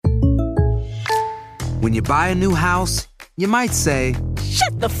When you buy a new house, you might say,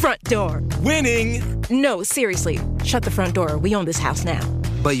 "Shut the front door." Winning! No, seriously, shut the front door. We own this house now.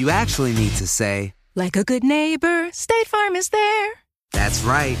 but you actually need to say, "Like a good neighbor, State Farm is there." That's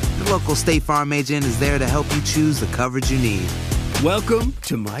right. The local State Farm agent is there to help you choose the coverage you need. Welcome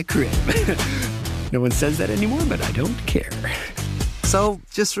to my crib. No one says that anymore, but I don't care. So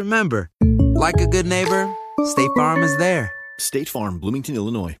just remember, like a good neighbor, State Farm is there. State Farm, Bloomington,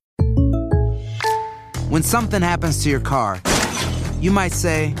 Illinois. When something happens to your car, you might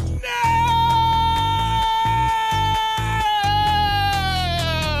say,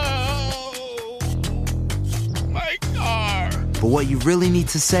 My car! but what you really need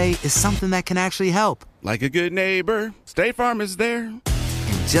to say is something that can actually help. Like a good neighbor, State Farm is there. And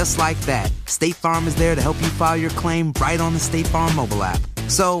just like that, State Farm is there to help you file your claim right on the State Farm mobile app.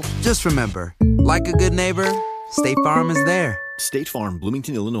 So just remember, like a good neighbor, State Farm is there. State Farm,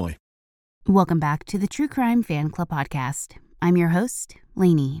 Bloomington, Illinois. Welcome back to the True Crime Fan Club podcast. I'm your host,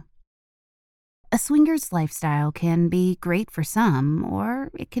 Lainey. A swinger's lifestyle can be great for some, or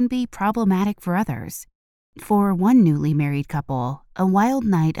it can be problematic for others. For one newly married couple, a wild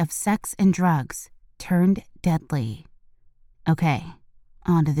night of sex and drugs turned deadly. Okay,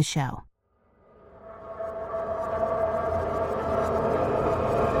 on to the show.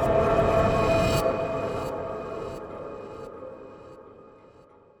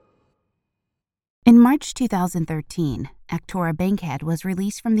 In March 2013, Actora Bankhead was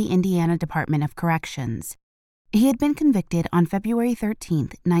released from the Indiana Department of Corrections. He had been convicted on February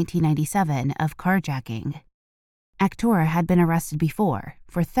 13, 1997, of carjacking. Actora had been arrested before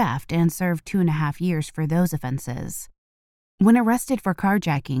for theft and served 2.5 years for those offenses. When arrested for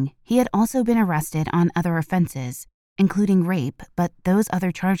carjacking, he had also been arrested on other offenses, including rape, but those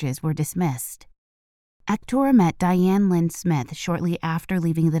other charges were dismissed. Actora met Diane Lynn Smith shortly after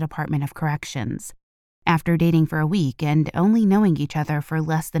leaving the Department of Corrections. After dating for a week and only knowing each other for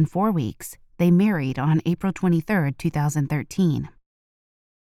less than 4 weeks, they married on April 23, 2013.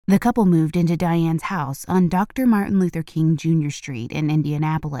 The couple moved into Diane's house on Dr. Martin Luther King Jr. Street in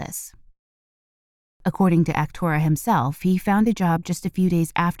Indianapolis. According to Actora himself, he found a job just a few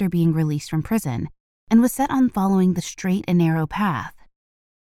days after being released from prison and was set on following the straight and narrow path.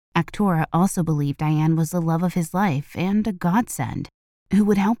 Actora also believed Diane was the love of his life and a godsend who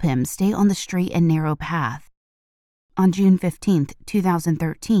would help him stay on the straight and narrow path. On June 15,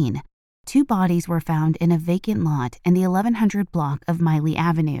 2013, 2 bodies were found in a vacant lot in the 1100 block of Miley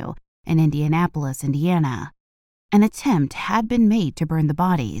Avenue in Indianapolis, Indiana. An attempt had been made to burn the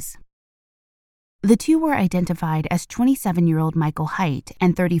bodies. The 2 were identified as 27-year-old Michael Haidt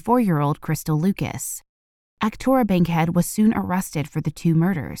and 34-year-old Crystal Lucas. Actora Bankhead was soon arrested for the 2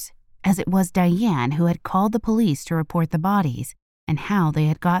 murders, as it was Diane who had called the police to report the bodies and how they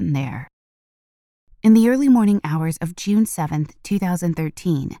had gotten there. In the early morning hours of June 7,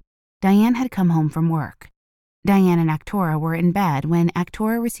 2013, Diane had come home from work. Diane and Actora were in bed when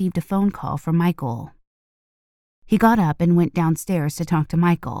Actora received a phone call from Michael. He got up and went downstairs to talk to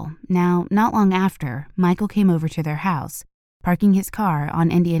Michael. Now, not long after, Michael came over to their house, parking his car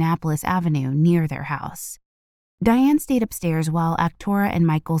on Indianapolis Avenue near their house. Diane stayed upstairs while Actora and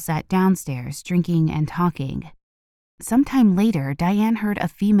Michael sat downstairs, drinking and talking. Sometime later, Diane heard a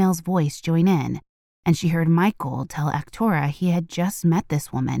female's voice join in, and she heard Michael tell Actora he had just met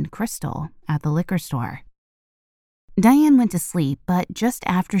this woman, Crystal, at the liquor store. Diane went to sleep, but just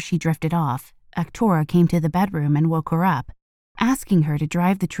after she drifted off, Actora came to the bedroom and woke her up, asking her to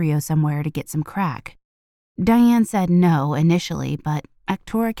drive the trio somewhere to get some crack. Diane said no initially, but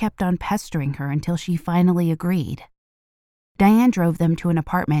Actora kept on pestering her until she finally agreed. Diane drove them to an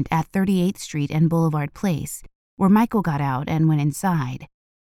apartment at 38th Street and Boulevard Place, where Michael got out and went inside.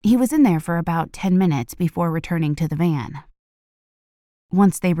 He was in there for about 10 minutes before returning to the van.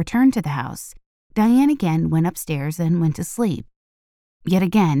 Once they returned to the house, Diane again went upstairs and went to sleep. Yet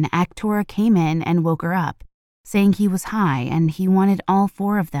again, Actora came in and woke her up, saying he was high and he wanted all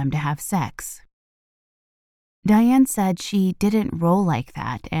 4 of them to have sex. Diane said she didn't roll like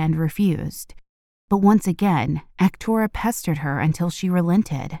that and refused. But once again, Actora pestered her until she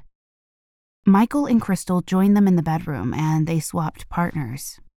relented. Michael and Crystal joined them in the bedroom and they swapped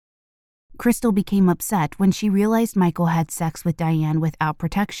partners. Crystal became upset when she realized Michael had sex with Diane without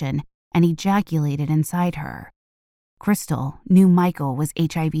protection and ejaculated inside her. Crystal knew Michael was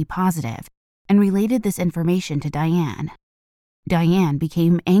HIV positive and related this information to Diane. Diane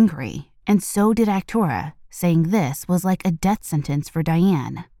became angry, and so did Actora, saying this was like a death sentence for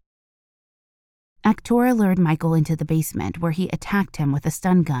Diane. Actora lured Michael into the basement where he attacked him with a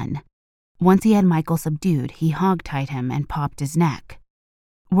stun gun. Once he had Michael subdued, he hogtied him and popped his neck.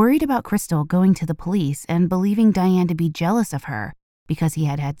 Worried about Crystal going to the police and believing Diane to be jealous of her because he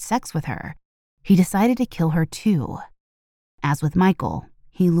had had sex with her, he decided to kill her too. As with Michael,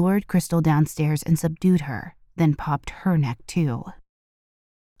 he lured Crystal downstairs and subdued her, then popped her neck too.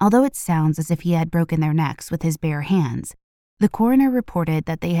 Although it sounds as if he had broken their necks with his bare hands, the coroner reported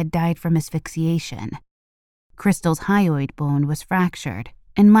that they had died from asphyxiation. Crystal's hyoid bone was fractured,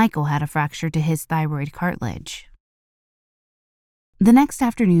 and Michael had a fracture to his thyroid cartilage. The next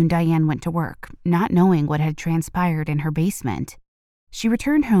afternoon, Diane went to work, not knowing what had transpired in her basement. She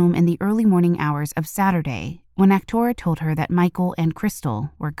returned home in the early morning hours of Saturday when Actora told her that Michael and Crystal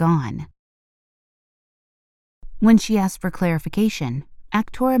were gone. When she asked for clarification,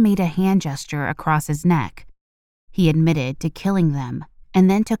 Actora made a hand gesture across his neck. He admitted to killing them and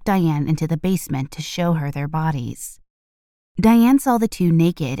then took Diane into the basement to show her their bodies. Diane saw the two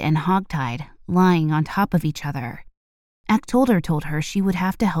naked and hogtied, lying on top of each other. Actora told her she would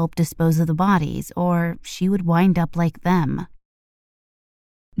have to help dispose of the bodies or she would wind up like them.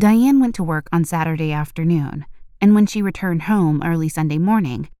 Diane went to work on Saturday afternoon, and when she returned home early Sunday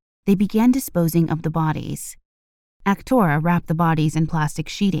morning, they began disposing of the bodies. Actora wrapped the bodies in plastic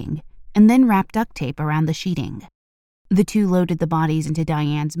sheeting and then wrapped duct tape around the sheeting. The two loaded the bodies into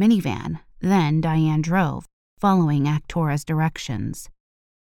Diane's minivan, then Diane drove, following Actora's directions.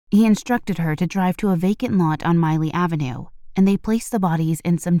 He instructed her to drive to a vacant lot on Miley Avenue, and they placed the bodies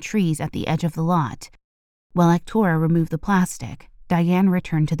in some trees at the edge of the lot. While Actora removed the plastic, Diane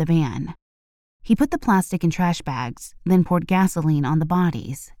returned to the van. He put the plastic in trash bags, then poured gasoline on the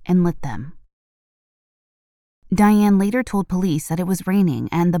bodies and lit them. Diane later told police that it was raining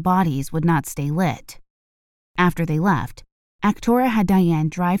and the bodies would not stay lit. After they left, Actora had Diane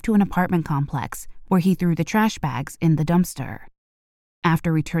drive to an apartment complex where he threw the trash bags in the dumpster.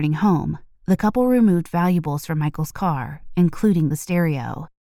 After returning home, the couple removed valuables from Michael's car, including the stereo.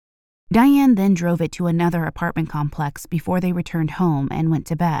 Diane then drove it to another apartment complex before they returned home and went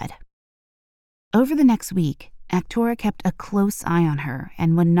to bed. Over the next week, Actora kept a close eye on her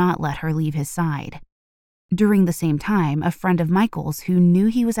and would not let her leave his side. During the same time, a friend of Michael's who knew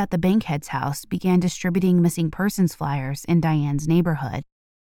he was at the Bankhead's house began distributing missing persons flyers in Diane's neighborhood.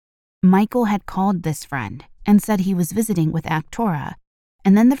 Michael had called this friend and said he was visiting with Actora,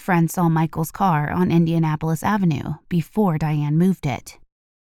 and then the friend saw Michael's car on Indianapolis Avenue before Diane moved it.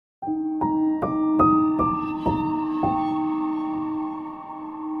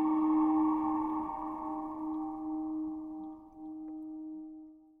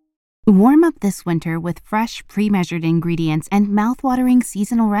 Warm up this winter with fresh, pre-measured ingredients and mouth-watering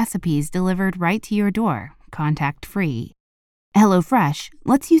seasonal recipes delivered right to your door, contact-free. HelloFresh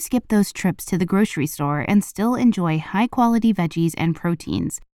lets you skip those trips to the grocery store and still enjoy high-quality veggies and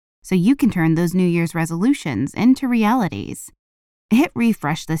proteins, so you can turn those New Year's resolutions into realities. Hit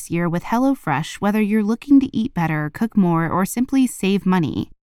refresh this year with HelloFresh whether you're looking to eat better, cook more, or simply save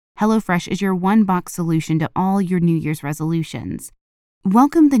money. HelloFresh is your one-box solution to all your New Year's resolutions.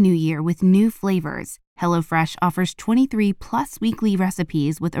 Welcome the new year with new flavors. HelloFresh offers 23+ weekly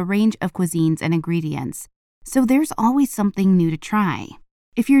recipes with a range of cuisines and ingredients, so there's always something new to try.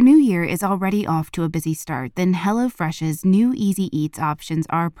 If your new year is already off to a busy start, then HelloFresh's new Easy Eats options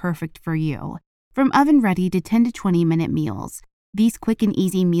are perfect for you. From oven-ready to 10 to 20-minute meals, these quick and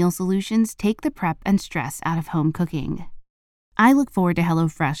easy meal solutions take the prep and stress out of home cooking. I look forward to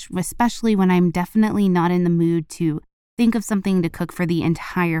HelloFresh, especially when I'm definitely not in the mood to think of something to cook for the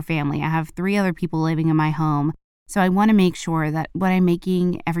entire family. I have 3 other people living in my home, so I want to make sure that what I'm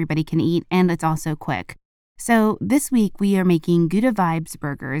making everybody can eat and it's also quick. So this week we are making Gouda Vibes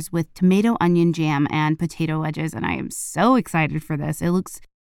burgers with tomato onion jam and potato wedges, and I am so excited for this. It looks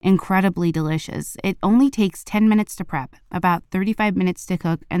incredibly delicious. It only takes 10 minutes to prep, about 35 minutes to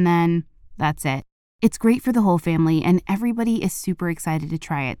cook, and then that's it. It's great for the whole family, and everybody is super excited to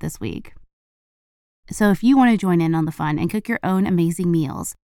try it this week. So if you want to join in on the fun and cook your own amazing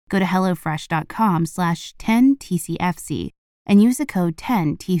meals, go to HelloFresh.com/10TCFC and use the code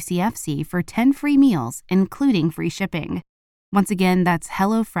 10TCFC for 10 free meals, including free shipping. Once again, that's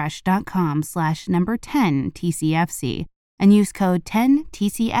HelloFresh.com/10TCFC and use code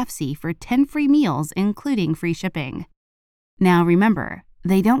 10TCFC for 10 free meals, including free shipping. Now remember,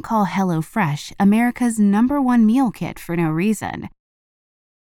 they don't call HelloFresh America's #1 meal kit for no reason.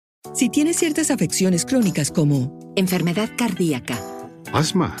 Si tienes ciertas afecciones crónicas como enfermedad cardíaca,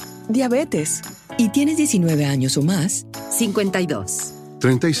 asma, diabetes, y tienes 19 años o más, 52,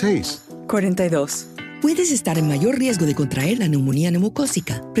 36, 42, Puedes estar en mayor riesgo de contraer la neumonía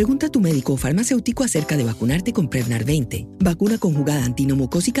neumocócica. Pregunta a tu médico o farmacéutico acerca de vacunarte con Prevnar 20, vacuna conjugada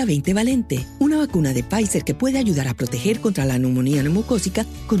antineumocócica 20 valente, una vacuna de Pfizer que puede ayudar a proteger contra la neumonía neumocócica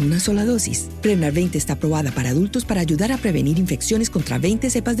con una sola dosis. Prevnar 20 está aprobada para adultos para ayudar a prevenir infecciones contra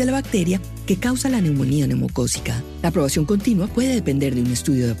 20 cepas de la bacteria que causa la neumonía neumocócica. La aprobación continua puede depender de un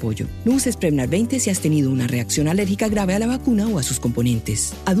estudio de apoyo. No uses Prevnar 20 si has tenido una reacción alérgica grave a la vacuna o a sus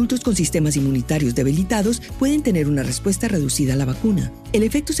componentes. Adultos con sistemas inmunitarios debilitados pueden tener una respuesta reducida a la vacuna. El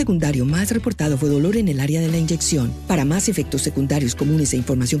efecto secundario más reportado fue dolor en el área de la inyección. Para más efectos secundarios comunes e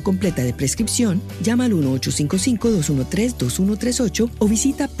información completa de prescripción, llama al 1-855-213-2138 o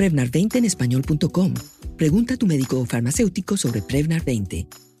visita Prevnar20enespañol.com. Pregunta a tu médico o farmacéutico sobre Prevnar 20.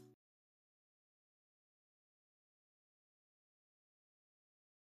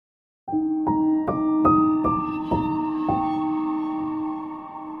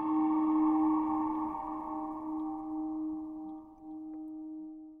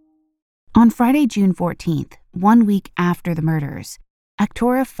 On Friday, June 14th, 1 week after the murders,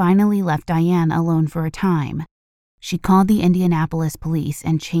 Actora finally left Diane alone for a time. She called the Indianapolis police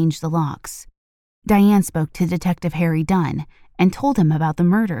and changed the locks. Diane spoke to Detective Harry Dunn and told him about the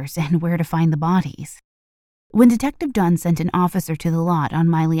murders and where to find the bodies. When Detective Dunn sent an officer to the lot on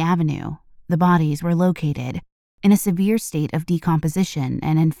Miley Avenue, the bodies were located in a severe state of decomposition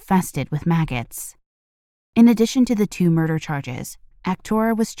and infested with maggots. In addition to the 2 murder charges,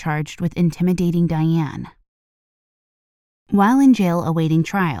 Actora was charged with intimidating Diane. While in jail awaiting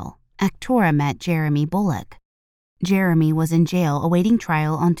trial, Actora met Jeremy Bullock. Jeremy was in jail awaiting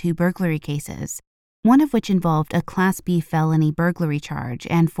trial on 2 burglary cases, one of which involved a Class B felony burglary charge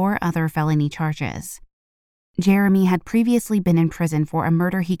and 4 other felony charges. Jeremy had previously been in prison for a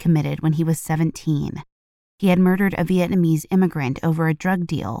murder he committed when he was 17. He had murdered a Vietnamese immigrant over a drug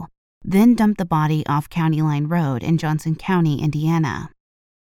deal, then dumped the body off County Line Road in Johnson County, Indiana.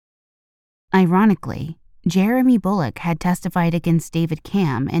 Ironically, Jeremy Bullock had testified against David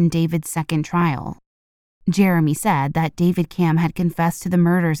Cam in David's second trial. Jeremy said that David Cam had confessed to the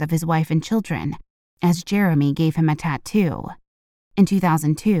murders of his wife and children, as Jeremy gave him a tattoo. In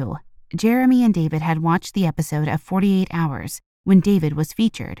 2002, Jeremy and David had watched the episode of 48 Hours when David was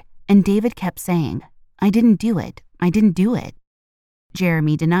featured, and David kept saying, "I didn't do it. I didn't do it."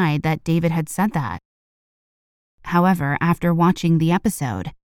 Jeremy denied that David had said that. However, after watching the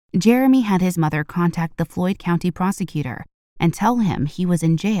episode, Jeremy had his mother contact the Floyd County prosecutor and tell him he was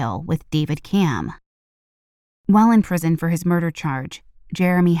in jail with David Cam. While in prison for his murder charge,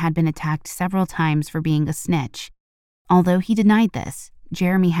 Jeremy had been attacked several times for being a snitch. Although he denied this,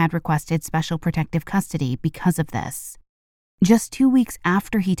 Jeremy had requested special protective custody because of this. Just 2 weeks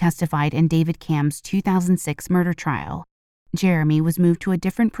after he testified in David Cam's 2006 murder trial, Jeremy was moved to a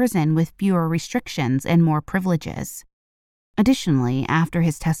different prison with fewer restrictions and more privileges. Additionally, after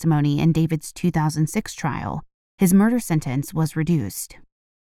his testimony in David's 2006 trial, his murder sentence was reduced.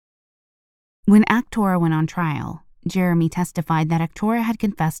 When Actora went on trial, Jeremy testified that Actora had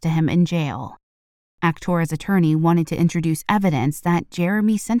confessed to him in jail. Actora's attorney wanted to introduce evidence that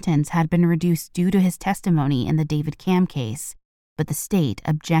Jeremy's sentence had been reduced due to his testimony in the David Cam case, but the state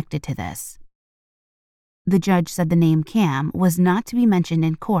objected to this. The judge said the name Cam was not to be mentioned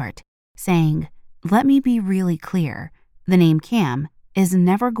in court, saying, "Let me be really clear. The name Cam is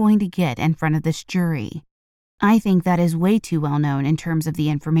never going to get in front of this jury. I think that is way too well known in terms of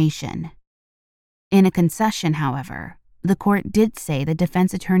the information." In a concession, however, the court did say the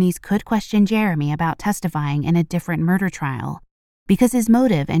defense attorneys could question Jeremy about testifying in a different murder trial because his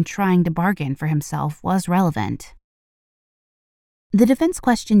motive in trying to bargain for himself was relevant. The defense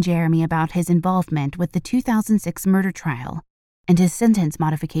questioned Jeremy about his involvement with the 2006 murder trial and his sentence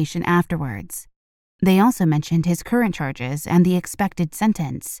modification afterwards. They also mentioned his current charges and the expected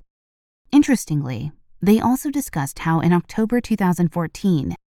sentence. Interestingly, they also discussed how in October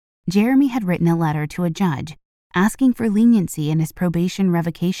 2014, Jeremy had written a letter to a judge asking for leniency in his probation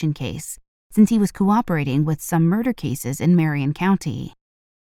revocation case since he was cooperating with some murder cases in Marion County.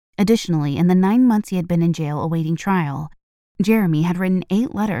 Additionally, in the 9 months he had been in jail awaiting trial, Jeremy had written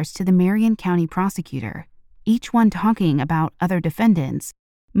 8 letters to the Marion County prosecutor, each one talking about other defendants,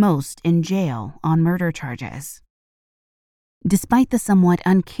 most in jail on murder charges. Despite the somewhat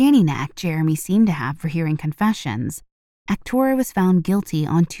uncanny knack Jeremy seemed to have for hearing confessions, Actora was found guilty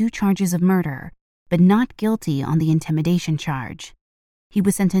on 2 charges of murder, but not guilty on the intimidation charge. He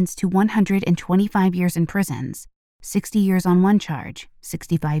was sentenced to 125 years in prisons, 60 years on one charge,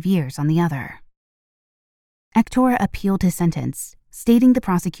 65 years on the other. Actora appealed his sentence, stating the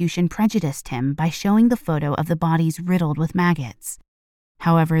prosecution prejudiced him by showing the photo of the bodies riddled with maggots.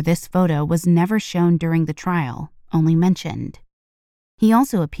 However, this photo was never shown during the trial, only mentioned. He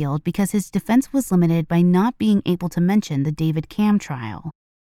also appealed because his defense was limited by not being able to mention the David Camm trial.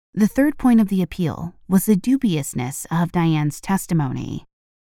 The third point of the appeal was the dubiousness of Diane's testimony.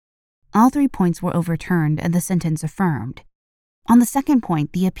 All 3 points were overturned and the sentence affirmed. On the second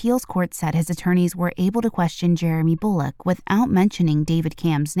point, the appeals court said his attorneys were able to question Jeremy Bullock without mentioning David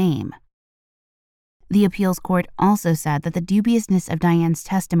Camm's name. The appeals court also said that the dubiousness of Diane's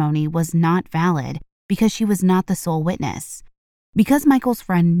testimony was not valid because she was not the sole witness. Because Michael's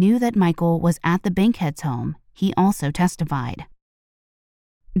friend knew that Michael was at the Bankhead's home, he also testified.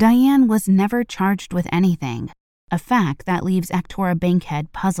 Diane was never charged with anything, a fact that leaves Actora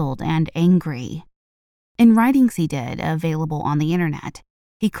Bankhead puzzled and angry. In writings he did, available on the internet,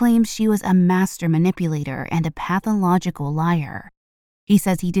 he claims she was a master manipulator and a pathological liar. He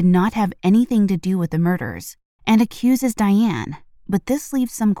says he did not have anything to do with the murders and accuses Diane, but this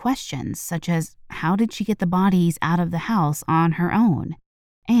leaves some questions such as how did she get the bodies out of the house on her own?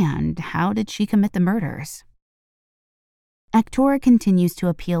 And how did she commit the murders? Actora continues to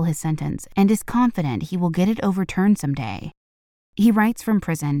appeal his sentence and is confident he will get it overturned someday. He writes from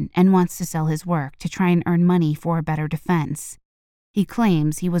prison and wants to sell his work to try and earn money for a better defense. He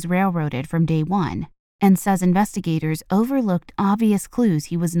claims he was railroaded from day one and says investigators overlooked obvious clues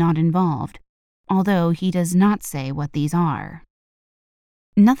he was not involved, although he does not say what these are.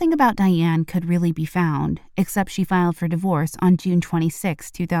 Nothing about Diane could really be found except she filed for divorce on June 26,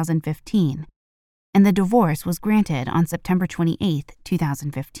 2015, and the divorce was granted on September 28,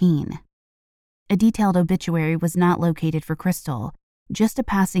 2015. A detailed obituary was not located for Crystal, just a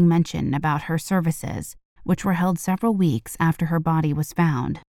passing mention about her services, which were held several weeks after her body was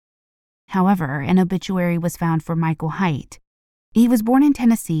found. However, an obituary was found for Michael Haidt. He was born in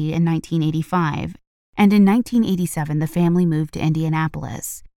Tennessee in 1985, and in 1987 the family moved to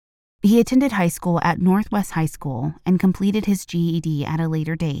Indianapolis. He attended high school at Northwest High School and completed his GED at a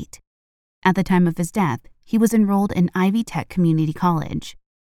later date. At the time of his death, he was enrolled in Ivy Tech Community College.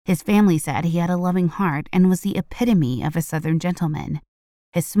 His family said he had a loving heart and was the epitome of a Southern gentleman.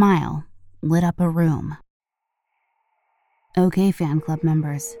 His smile lit up a room. Okay, fan club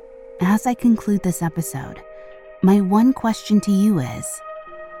members, as I conclude this episode, my one question to you is,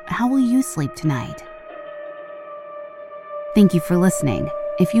 how will you sleep tonight? Thank you for listening.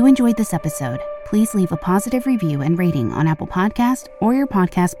 If you enjoyed this episode, please leave a positive review and rating on Apple Podcast or your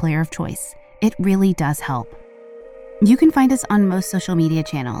podcast player of choice. It really does help. You can find us on most social media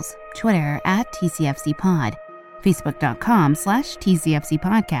channels, Twitter @TCFCPod,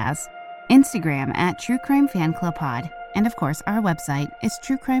 Facebook.com/TCFCPodcast, Instagram @TrueCrimeFanClubPod, and of course our website is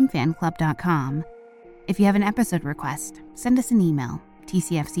TrueCrimeFanClub.com. If you have an episode request, send us an email,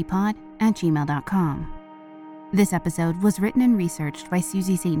 tcfcpod@gmail.com. This episode was written and researched by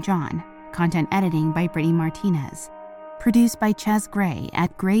Susie St. John, content editing by Brittany Martinez, produced by Ches Gray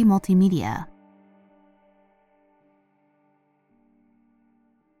at Gray Multimedia.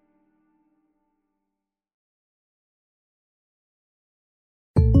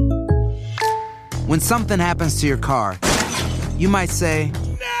 When something happens to your car, you might say,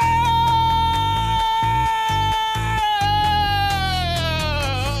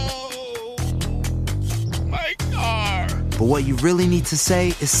 My car. but what you really need to say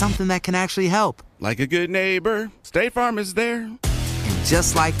is something that can actually help. Like a good neighbor, State Farm is there. And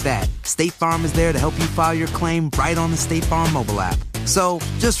just like that, State Farm is there to help you file your claim right on the State Farm mobile app. So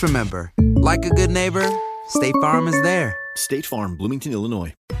just remember, like a good neighbor, State Farm is there. State Farm, Bloomington,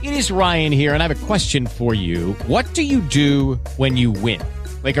 Illinois. It is Ryan here, and I have a question for you. What do you do when you win?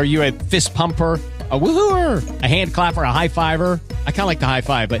 Like, are you a fist pumper, a woohooer, a hand clapper, a high fiver? I kind of like the high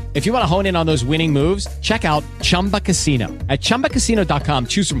five, but if you want to hone in on those winning moves, check out Chumba Casino. At ChumbaCasino.com,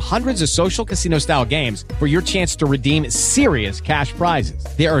 choose from hundreds of social casino-style games for your chance to redeem serious cash prizes.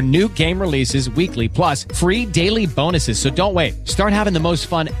 There are new game releases weekly, plus free daily bonuses. So don't wait. Start having the most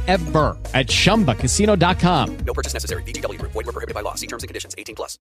fun ever at ChumbaCasino.com. No purchase necessary. VGW Group. Void where prohibited by law. See terms and conditions. 18+.